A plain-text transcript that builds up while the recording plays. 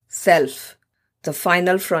self, the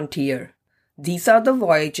final frontier. These are the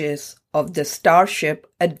voyages of the starship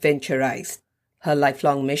Adventurize. Her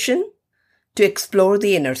lifelong mission? To explore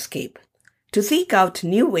the innerscape, to seek out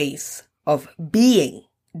new ways of being,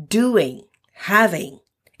 doing, having,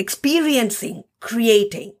 experiencing,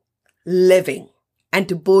 creating, living, and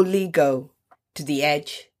to boldly go to the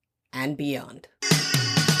edge and beyond.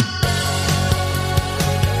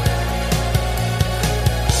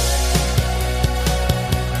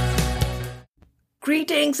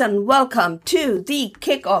 Greetings and welcome to the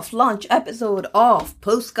kickoff launch episode of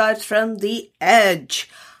Postcards from the Edge.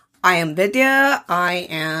 I am Vidya. I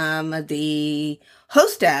am the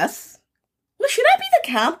hostess. Well, should I be the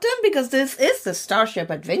captain? Because this is the Starship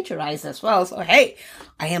Adventurize as well. So, hey,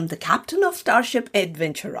 I am the captain of Starship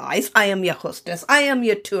Adventurize. I am your hostess. I am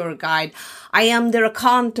your tour guide. I am the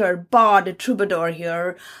raconteur, bard, troubadour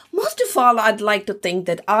here. Most of all, I'd like to think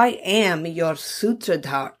that I am your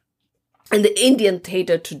sutradhar. In the Indian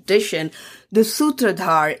theatre tradition, the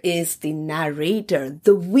sutradhar is the narrator,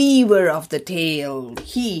 the weaver of the tale.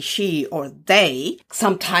 He, she, or they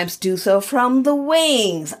sometimes do so from the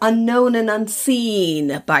wings, unknown and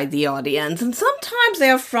unseen by the audience. And sometimes they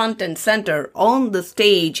are front and center on the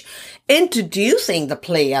stage, introducing the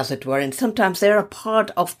play, as it were. And sometimes they're a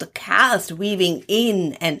part of the cast, weaving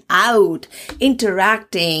in and out,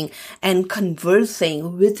 interacting and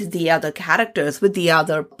conversing with the other characters, with the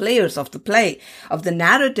other players of the play, of the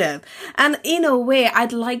narrative. And in a way,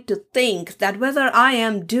 I'd like to think that whether I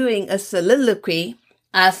am doing a soliloquy,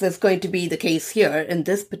 as is going to be the case here in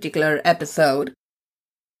this particular episode,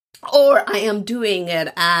 or I am doing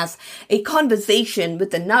it as a conversation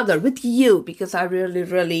with another, with you, because I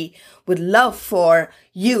really would love for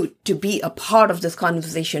you to be a part of this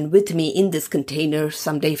conversation with me in this container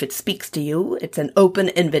someday. If it speaks to you, it's an open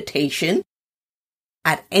invitation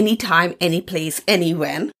at any time, any place,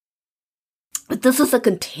 anywhen. But this is a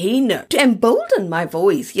container to embolden my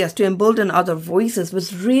voice. Yes, to embolden other voices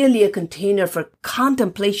was really a container for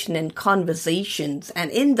contemplation and conversations.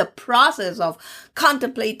 And in the process of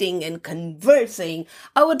contemplating and conversing,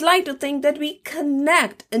 I would like to think that we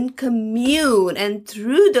connect and commune. And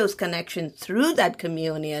through those connections, through that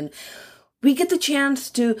communion, we get the chance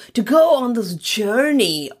to go on this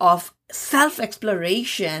journey of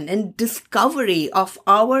self-exploration and discovery of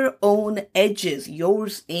our own edges,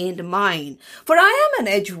 yours and mine. For I am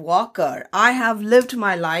an edge walker. I have lived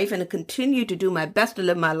my life and continue to do my best to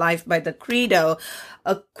live my life by the credo,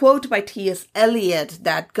 a quote by T.S. Eliot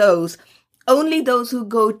that goes, "Only those who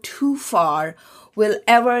go too far will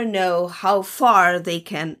ever know how far they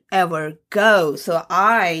can ever go." So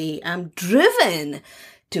I am driven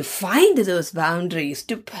to find those boundaries,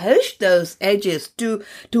 to push those edges, to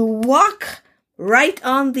walk right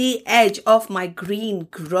on the edge of my green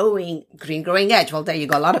growing edge. Well, there you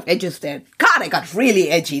go. A lot of edges there. God, I got really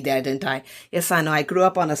edgy there, didn't I? Yes, I know. I grew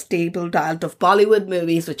up on a stable diet of Bollywood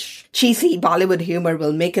movies, which cheesy Bollywood humor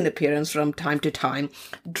will make an appearance from time to time.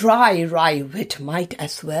 Dry rye wit might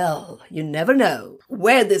as well. You never know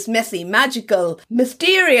where this messy, magical,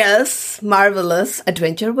 mysterious, marvelous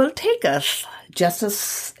adventure will take us. Just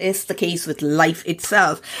as is the case with life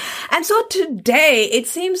itself. And so today, it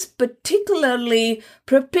seems particularly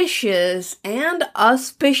propitious and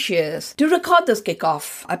auspicious to record this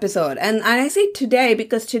kickoff episode. And I say today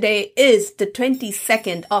because today is the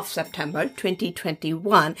 22nd of September,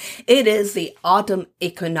 2021. It is the autumn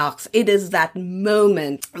equinox. It is that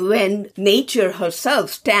moment when nature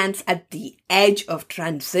herself stands at the edge of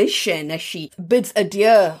transition as she bids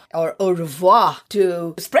adieu or au revoir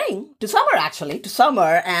to spring, to summer actually, to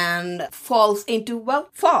summer, and falls into,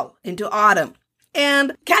 fall, into autumn.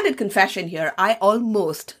 And candid confession here, I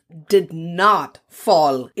almost did not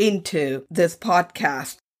fall into this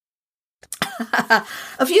podcast.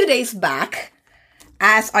 A few days back,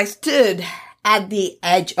 as I stood at the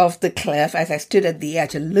edge of the cliff, as I stood at the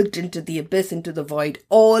edge and looked into the abyss, into the void,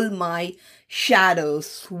 all my shadows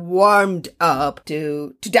swarmed up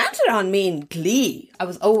to dance around me in glee. I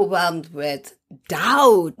was overwhelmed with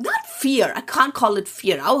doubt, not fear. I can't call it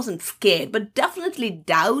fear. I wasn't scared, but definitely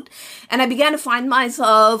doubt. And I began to find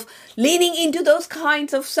myself leaning into those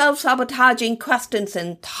kinds of self-sabotaging questions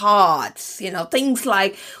and thoughts, things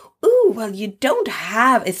like, ooh, well, you don't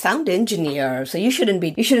have a sound engineer, so you shouldn't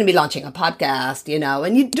be launching a podcast,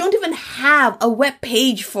 and you don't even have a web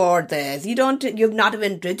page for this. You've not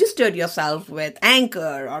even registered yourself with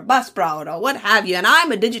Anchor or Buzzsprout or what have you. And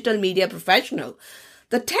I'm a digital media professional.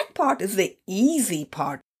 The tech part is the easy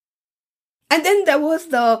part. And then there was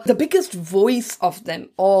the biggest voice of them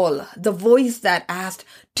all, the voice that asked,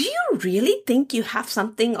 do you really think you have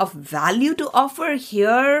something of value to offer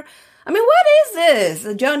here? I mean, what is this?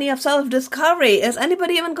 A journey of self-discovery. Is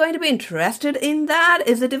anybody even going to be interested in that?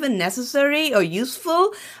 Is it even necessary or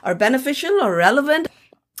useful or beneficial or relevant?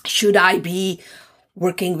 Should I be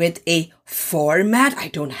working with a format? I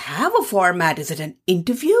don't have a format. Is it an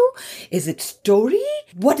interview? Is it story?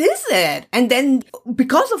 What is it? And then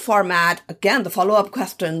because of format, again, the follow-up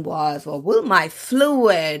question was, well, will my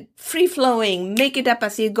fluid, free-flowing, make it up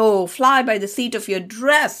as you go, fly by the seat of your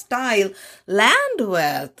dress style land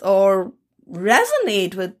with or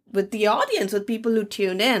resonate with the audience, with people who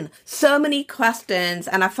tune in? So many questions,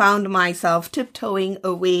 and I found myself tiptoeing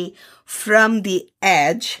away from the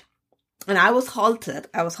edge. And I was halted.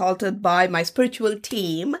 I was halted by my spiritual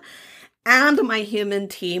team and my human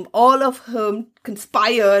team, all of whom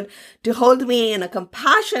conspired to hold me in a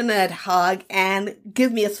compassionate hug and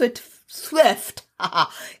give me a swift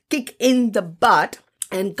kick in the butt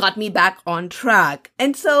and got me back on track.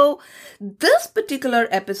 And so this particular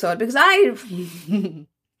episode, because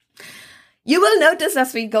you will notice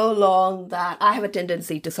as we go along that I have a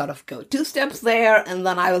tendency to sort of go 2 steps there and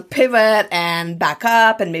then I will pivot and back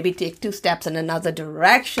up and maybe take 2 steps in another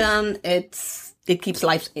direction. It keeps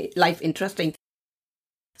life interesting.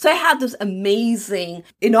 So I had this amazing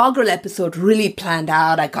inaugural episode really planned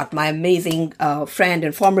out. I got my amazing friend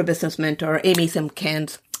and former business mentor, Amy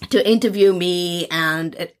Simpkins, to interview me,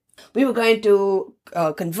 and we were going to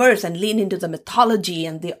converse and lean into the mythology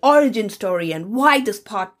and the origin story and why this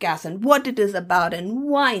podcast and what it is about and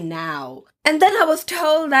why now. And then I was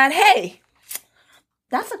told that, hey,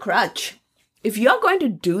 that's a crutch. If you're going to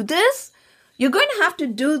do this, you're going to have to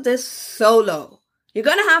do this solo. You're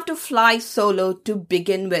going to have to fly solo to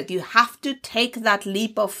begin with. You have to take that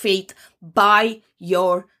leap of faith by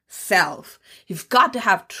yourself. You've got to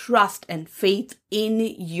have trust and faith in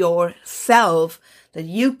yourself that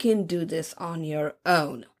you can do this on your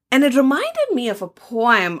own. And it reminded me of a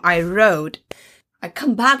poem I wrote. I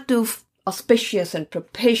come back to auspicious and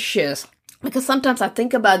propitious because sometimes I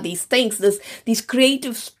think about these things, these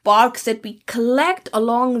creative sparks that we collect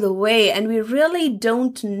along the way, and we really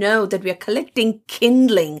don't know that we are collecting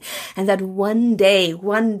kindling, and that one day,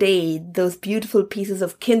 those beautiful pieces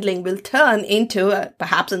of kindling will turn into,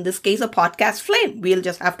 perhaps in this case, a podcast flame. We'll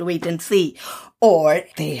just have to wait and see. Or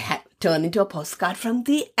they turn into a postcard from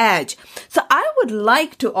the edge. So I would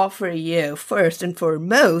like to offer you, first and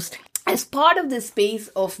foremost, as part of this space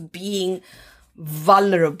of being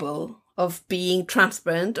vulnerable, of being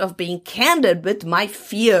transparent, of being candid with my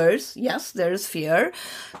fears. Yes, there is fear.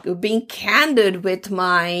 Being candid with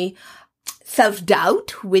my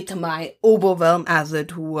self-doubt, with my overwhelm, as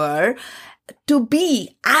it were, to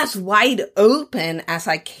be as wide open as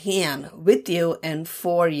I can with you and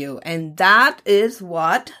for you. And that is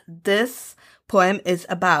what this poem is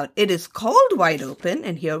about. It is called Wide Open,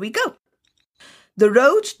 and here we go. The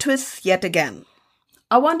road twists yet again.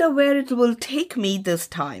 I wonder where it will take me this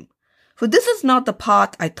time. For this is not the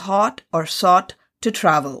path I thought or sought to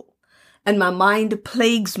travel, and my mind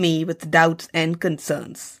plagues me with doubts and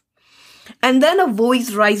concerns. And then a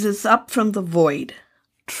voice rises up from the void.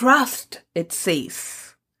 Trust, it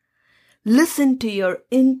says. Listen to your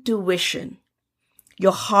intuition,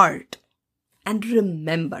 your heart, and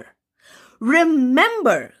remember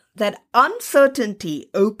that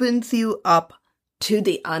uncertainty opens you up to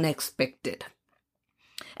the unexpected.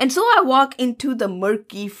 And so I walk into the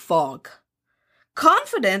murky fog,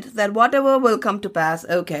 confident that whatever will come to pass,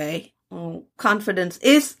 okay, confidence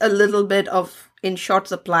is a little bit in short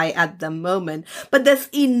supply at the moment, but there's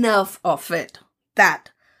enough of it that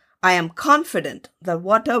I am confident that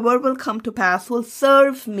whatever will come to pass will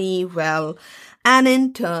serve me well, and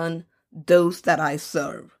in turn, those that I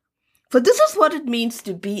serve. For this is what it means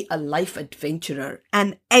to be a life adventurer,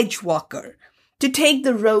 an edge walker, to take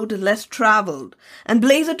the road less traveled and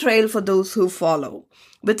blaze a trail for those who follow.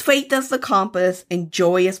 With faith as the compass and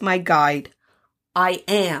joy as my guide, I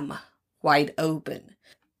am wide open.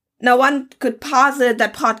 Now, one could posit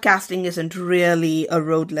that podcasting isn't really a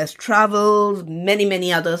road less traveled.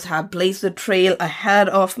 Many others have blazed the trail ahead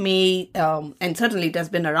of me, and certainly it has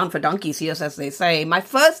been around for donkey's years, as they say. My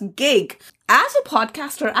first gig as a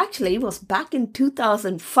podcaster actually was back in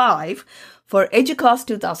 2005 for EDUCAUSE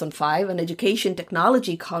 2005, an education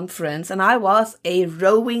technology conference, and I was a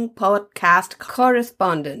roving podcast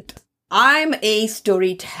correspondent. I'm a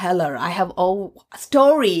storyteller.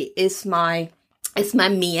 Story is my It's my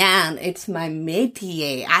mian, it's my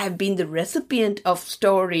métier. I have been the recipient of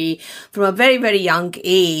story from a very, very young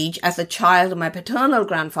age. As a child, my paternal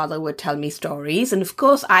grandfather would tell me stories. And of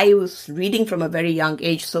course, I was reading from a very young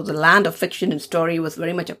age. So the land of fiction and story was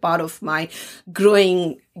very much a part of my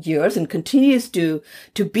growing years and continues to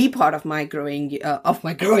be part of my growing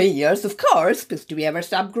years, of course, because do we ever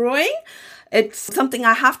stop growing? It's something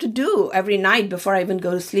I have to do every night before I even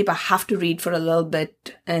go to sleep. I have to read for a little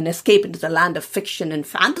bit and escape into the land of fiction and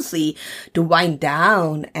fantasy to wind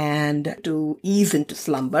down and to ease into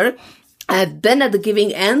slumber. I've been at the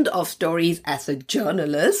giving end of stories as a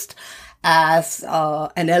journalist, as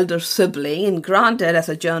an elder sibling. And granted, as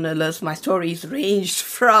a journalist, my stories ranged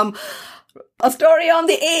from a story on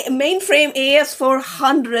the mainframe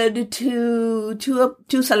AS400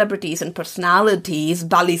 to celebrities and personalities.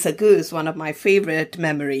 Bally Sagoo is one of my favorite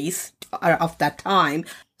memories of that time.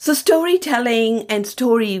 So storytelling and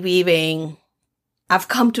story weaving, I've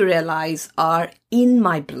come to realize, are in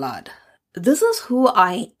my blood. This is who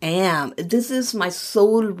I am. This is my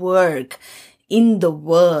soul work in the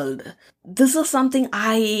world. This is something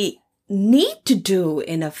I need to do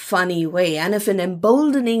in a funny way. And if in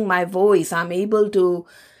emboldening my voice, I'm able to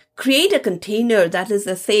create a container that is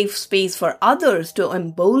a safe space for others to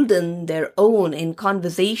embolden their own in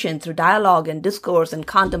conversation through dialogue and discourse and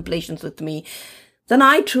contemplations with me, then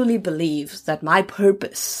I truly believe that my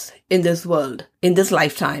purpose in this world, in this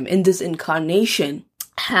lifetime, in this incarnation,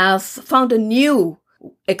 has found a new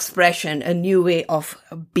expression, a new way of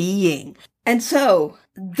being. And so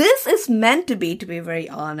this is meant to be very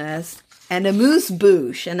honest, an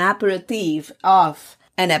amuse-bouche, an aperitif of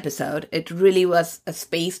an episode. It really was a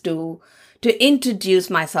space to introduce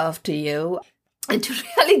myself to you and to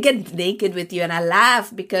really get naked with you. And I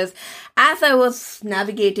laugh because as I was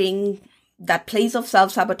navigating that place of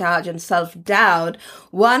self-sabotage and self-doubt,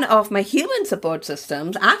 one of my human support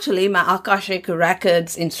systems, actually my Akashic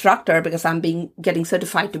Records instructor, because I'm getting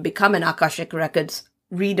certified to become an Akashic Records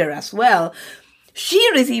reader as well, she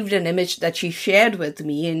received an image that she shared with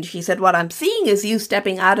me, and she said, what I'm seeing is you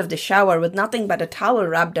stepping out of the shower with nothing but a towel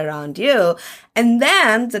wrapped around you, and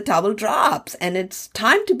then the towel drops, and it's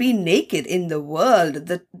time to be naked in the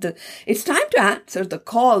world. It's time to answer the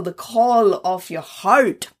call of your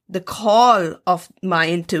heart, the call of my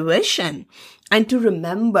intuition, and to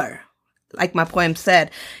remember, like my poem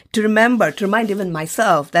said, to remind even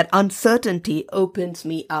myself that uncertainty opens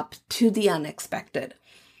me up to the unexpected.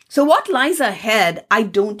 So what lies ahead, I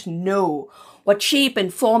don't know. What shape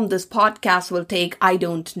and form this podcast will take, I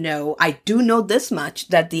don't know. I do know this much,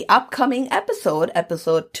 that the upcoming episode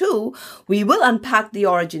 2, we will unpack the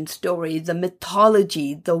origin story, the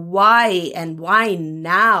mythology, the why and why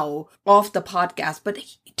now of the podcast. But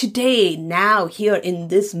today, now, here in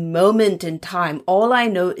this moment in time, all I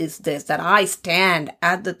know is this, that I stand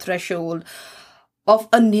at the threshold of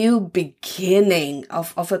a new beginning,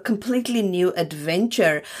 of a completely new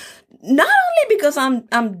adventure. Not only because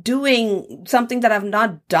I'm doing something that I've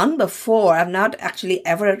not done before. I've not actually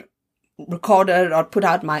ever recorded or put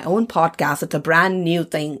out my own podcast. It's a brand new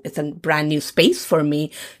thing. It's a brand new space for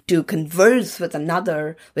me to converse with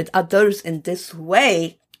others in this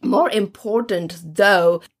way. More important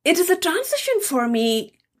though, it is a transition for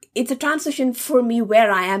me. It's a transition for me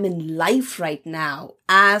where I am in life right now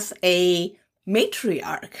as a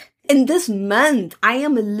matriarch. In this month, I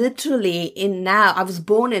am literally I was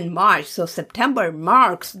born in March, so September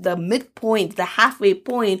marks the midpoint, the halfway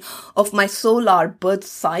point of my solar birth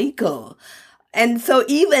cycle. And so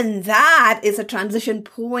even that is a transition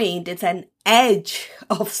point. It's an edge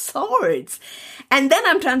of sorts. And then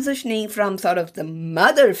I'm transitioning from sort of the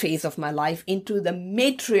mother phase of my life into the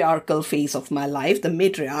matriarchal phase of my life, the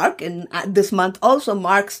matriarch. And this month also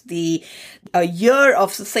marks a year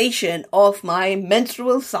of cessation of my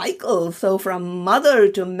menstrual cycle. So from mother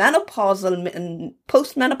to menopausal and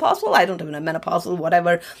postmenopausal, I don't even know, menopausal,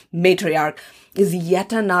 whatever, matriarch is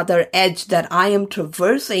yet another edge that I am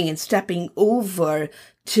traversing and stepping over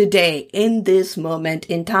today in this moment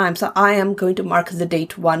in time. So I am going to mark the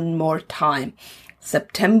date one more time.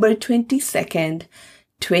 September 22nd,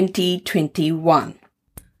 2021.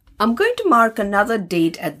 I'm going to mark another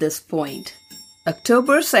date at this point.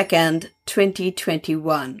 October 2nd,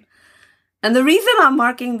 2021. And the reason I'm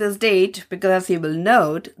marking this date, because you will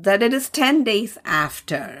note that it is 10 days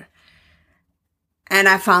after. And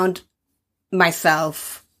I found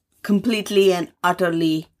myself completely and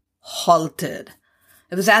utterly halted.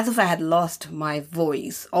 It was as if I had lost my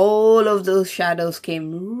voice. All of those shadows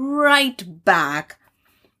came right back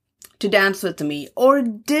to dance with me. Or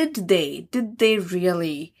did they? Did they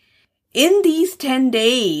really? in these 10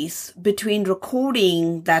 days between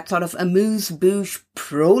recording that sort of amuse-bouche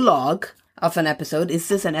prologue of an episode, is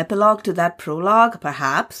this an epilogue to that prologue?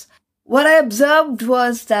 Perhaps. What I observed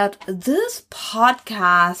was that this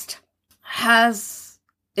podcast has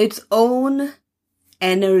its own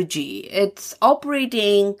energy. It's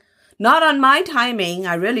operating not on my timing.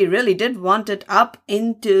 I really did want it up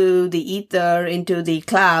into the ether, into the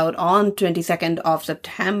cloud on 22nd of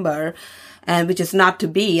September, and which is not to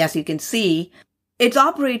be, as you can see. It's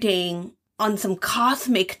operating on some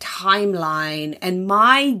cosmic timeline, and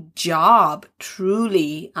my job,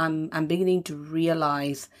 truly, I'm beginning to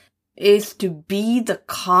realize, is to be the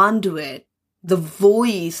conduit, the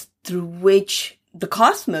voice through which the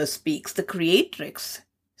cosmos speaks, the creatrix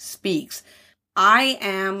speaks. I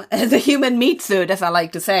am the human meat suit, as I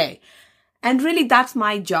like to say. And really, that's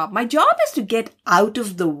my job. My job is to get out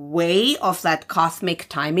of the way of that cosmic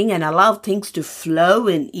timing and allow things to flow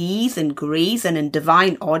in ease and grace and in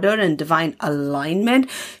divine order and divine alignment,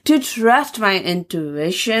 to trust my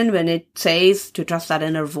intuition when it says, to trust that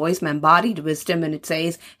inner voice, my embodied wisdom, when it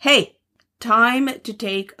says, hey, time to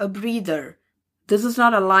take a breather. This is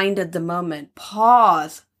not aligned at the moment.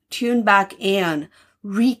 Pause, tune back in,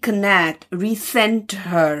 reconnect,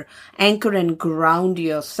 recenter, anchor and ground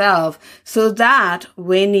yourself so that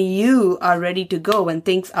when you are ready to go, when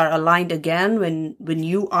things are aligned again, when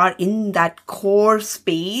you are in that core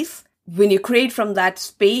space, when you create from that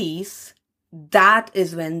space, that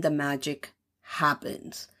is when the magic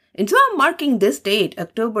happens. And so I'm marking this date,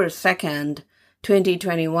 October 2nd,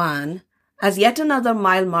 2021, as yet another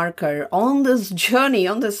mile marker on this journey,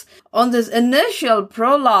 on this initial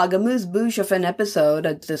prologue, amuse-bouche of an episode,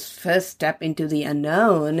 this first step into the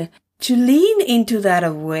unknown, to lean into that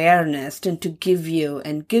awareness and to give you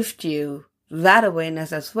and gift you that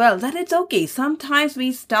awareness as well, that it's okay. Sometimes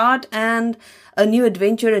we start and a new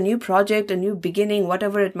adventure, a new project, a new beginning,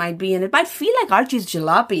 whatever it might be, and it might feel like Archie's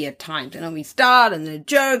jalopy at times. We start and it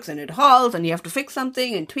jerks and it halts and you have to fix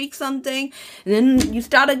something and tweak something, and then you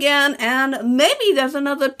start again and maybe there's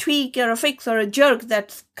another tweak or a fix or a jerk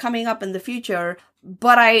that's coming up in the future.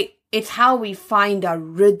 But it's how we find our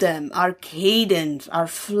rhythm, our cadence, our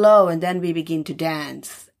flow, and then we begin to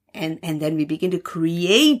dance and then we begin to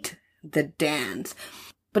create the dance.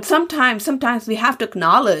 But sometimes we have to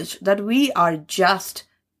acknowledge that we are just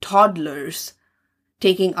toddlers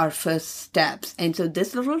taking our first steps. And so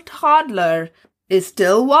this little toddler is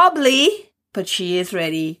still wobbly, but she is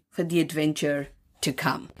ready for the adventure to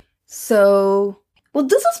come. So,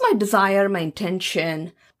 this is my desire, my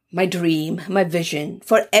intention, my dream, my vision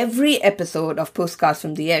for every episode of Postcards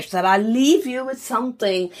from the Edge, that I leave you with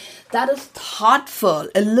something that is thoughtful,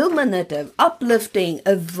 illuminative, uplifting,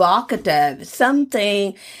 evocative,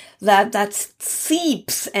 something that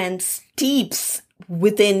seeps and steeps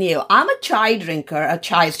within you. I'm a chai drinker. A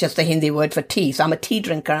chai is just a Hindi word for tea. So I'm a tea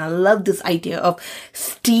drinker. I love this idea of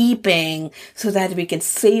steeping so that we can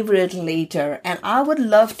savor it later. And I would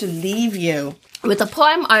love to leave you with a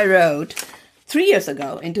poem I wrote 3 years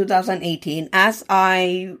ago, in 2018, as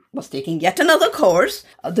I was taking yet another course.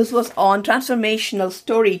 This was on transformational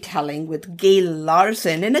storytelling with Gail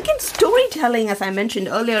Larson. And again, storytelling, as I mentioned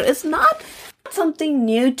earlier, is not something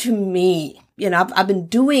new to me. I've been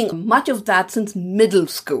doing much of that since middle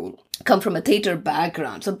school. Come from a theater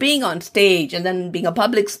background. So being on stage and then being a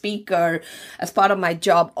public speaker as part of my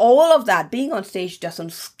job, all of that, being on stage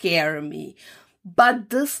doesn't scare me. But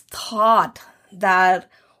this thought that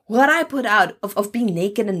what I put out of being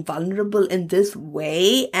naked and vulnerable in this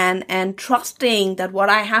way and trusting that what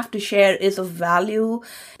I have to share is of value,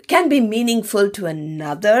 can be meaningful to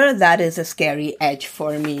another, that is a scary edge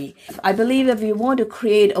for me. I believe if we want to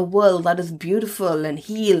create a world that is beautiful and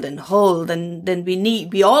healed and whole, then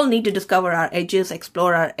we all need to discover our edges,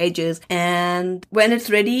 explore our edges, and when it's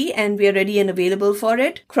ready and we are ready and available for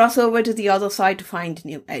it, cross over to the other side to find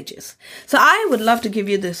new edges. So I would love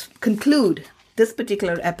to conclude this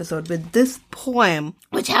particular episode with this poem,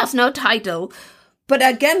 which has no title, but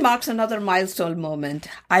again marks another milestone moment.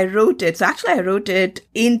 I wrote it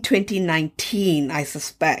in 2019, I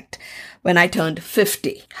suspect, when I turned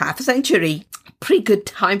 50, half a century. Pretty good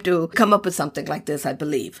time to come up with something like this, I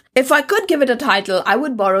believe. If I could give it a title, I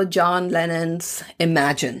would borrow John Lennon's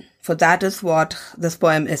Imagine, for that is what this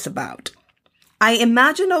poem is about. I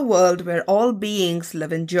imagine a world where all beings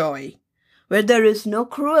live in joy, where there is no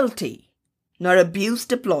cruelty, nor abuse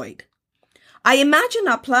deployed. I imagine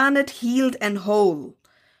our planet healed and whole,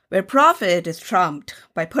 where profit is trumped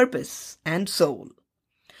by purpose and soul.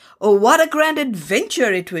 Oh, what a grand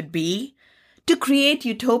adventure it would be to create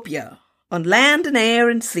utopia on land and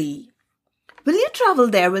air and sea. Will you travel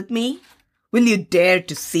there with me? Will you dare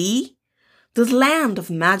to see this land of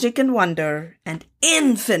magic and wonder and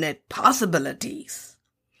infinite possibilities.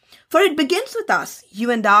 For it begins with us,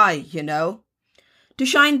 you and I, to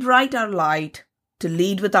shine bright our light, to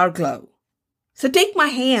lead with our glow. So take my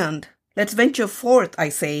hand, let's venture forth, I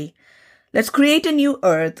say. Let's create a new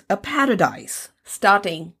earth, a paradise,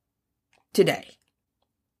 starting today.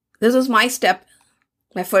 This was my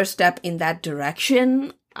first step in that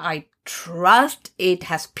direction. I trust it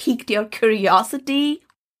has piqued your curiosity.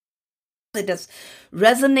 It has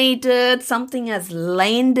resonated, something has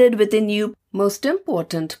landed within you. Most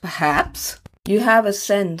important, perhaps, you have a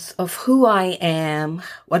sense of who I am,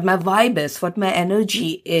 what my vibe is, what my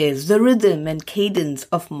energy is, the rhythm and cadence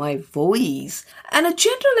of my voice, and a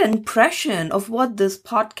general impression of what this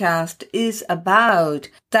podcast is about,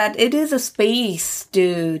 that it is a space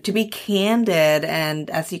to be candid and,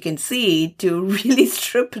 as you can see, to really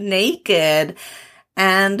strip naked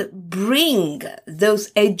and bring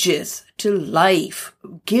those edges to life,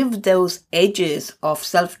 give those edges of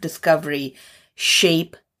self-discovery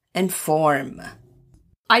shape and form.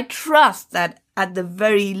 I trust that at the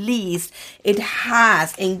very least, it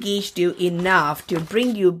has engaged you enough to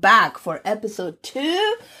bring you back for episode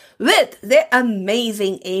 2 with the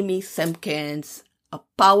amazing Amy Simpkins, a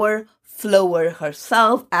power flower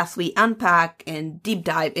herself, as we unpack and deep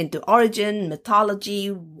dive into origin,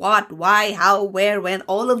 mythology, what, why, how, where, when,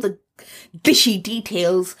 all of the dishy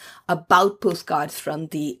details about Postcards from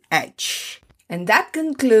the Edge. And that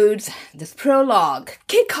concludes this prologue,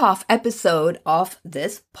 kickoff episode of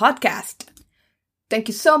this podcast. Thank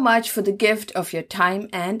you so much for the gift of your time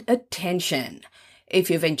and attention. If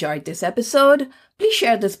you've enjoyed this episode, please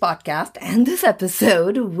share this podcast and this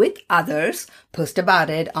episode with others, post about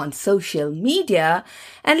it on social media,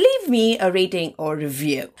 and leave me a rating or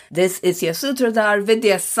review. This is your Sutradhar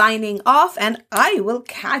Vidya signing off, and I will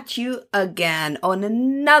catch you again on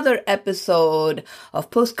another episode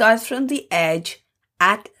of Postcards from the Edge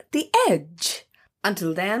at the Edge.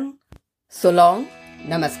 Until then, so long,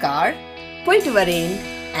 namaskar, poitavarin,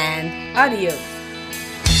 and adios.